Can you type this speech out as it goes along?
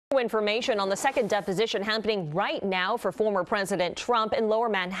information on the second deposition happening right now for former President Trump in Lower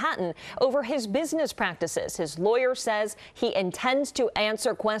Manhattan over his business practices. His lawyer says he intends to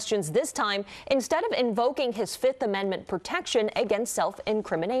answer questions this time instead of invoking his Fifth Amendment protection against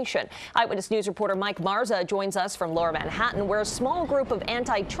self-incrimination. Eyewitness News reporter Mike Marza joins us from Lower Manhattan, where a small group of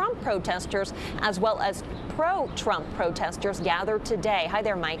anti-Trump protesters as well as pro-Trump protesters gathered today. Hi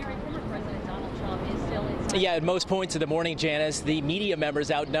there, Mike. Yeah, at most points of the morning, Janice, the media members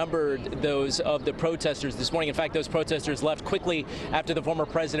outnumbered those of the protesters this morning. In fact, those protesters left quickly after the former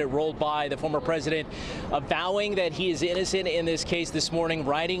president rolled by. The former president avowing that he is innocent in this case this morning,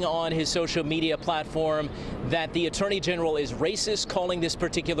 writing on his social media platform that the attorney general is racist, calling this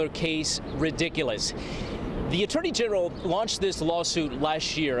particular case ridiculous. The Attorney General launched this lawsuit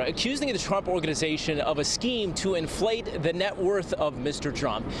last year, accusing the Trump Organization of a scheme to inflate the net worth of Mr.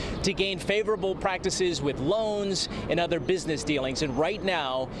 Trump to gain favorable practices with loans and other business dealings. And right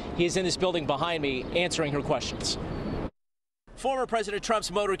now, he is in this building behind me answering her questions. Former President Trump's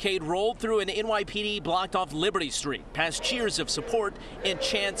motorcade rolled through an NYPD blocked off Liberty Street, past cheers of support and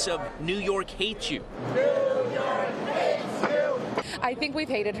chants of "New York hates you." New York hates you. I think we've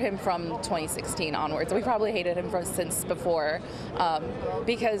hated him from 2016 onwards. We probably hated him since before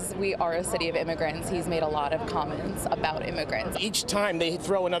because we are a city of immigrants. He's made a lot of comments about immigrants. Each time they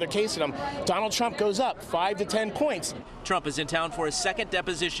throw another case at him, Donald Trump goes up 5 to 10 points. Trump is in town for a second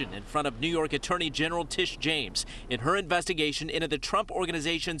deposition in front of New York Attorney General Tish James in her investigation into the Trump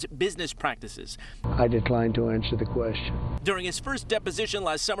Organization's business practices. I decline to answer the question. During his first deposition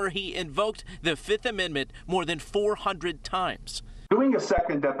last summer, he invoked the Fifth Amendment more than 400 times. Doing a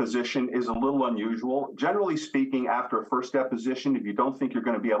second deposition is a little unusual. Generally speaking, after a first deposition, if you don't think you're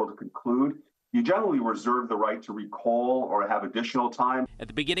going to be able to conclude, you generally reserve the right to recall or have additional time. At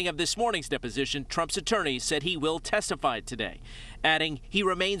the beginning of this morning's deposition, Trump's attorney said he will testify today, adding he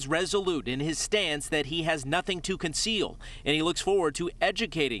remains resolute in his stance that he has nothing to conceal, and he looks forward to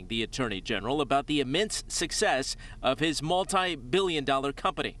educating the Attorney General about the immense success of his multi-billion-dollar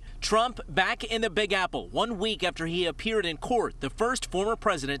company. Trump back in the Big Apple 1 week after he appeared in court, the first former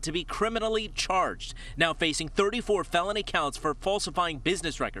president to be criminally charged, now facing 34 felony counts for falsifying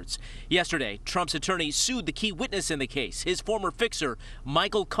business records. Yesterday, Trump's attorney sued the key witness in the case, his former fixer,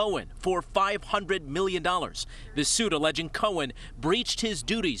 Michael Cohen, for $500 million. The suit alleging Cohen breached his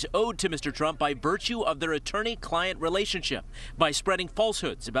duties owed to Mr. Trump by virtue of their attorney-client relationship by spreading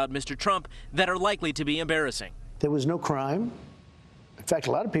falsehoods about Mr. Trump that are likely to be embarrassing. There was no crime. In fact,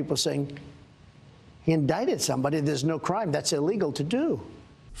 a lot of people are saying he indicted somebody. There's no crime. That's illegal to do.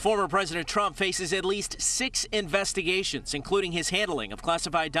 Former President Trump faces at least 6 investigations, including his handling of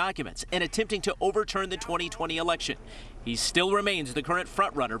classified documents and attempting to overturn the 2020 election. He still remains the current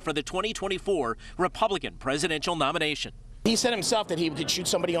frontrunner for the 2024 Republican presidential nomination. He said himself that he could shoot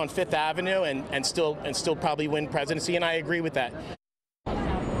somebody on Fifth Avenue and still probably win presidency, and I agree with that.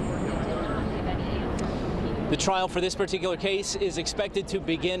 The trial for this particular case is expected to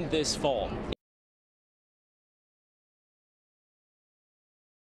begin this fall.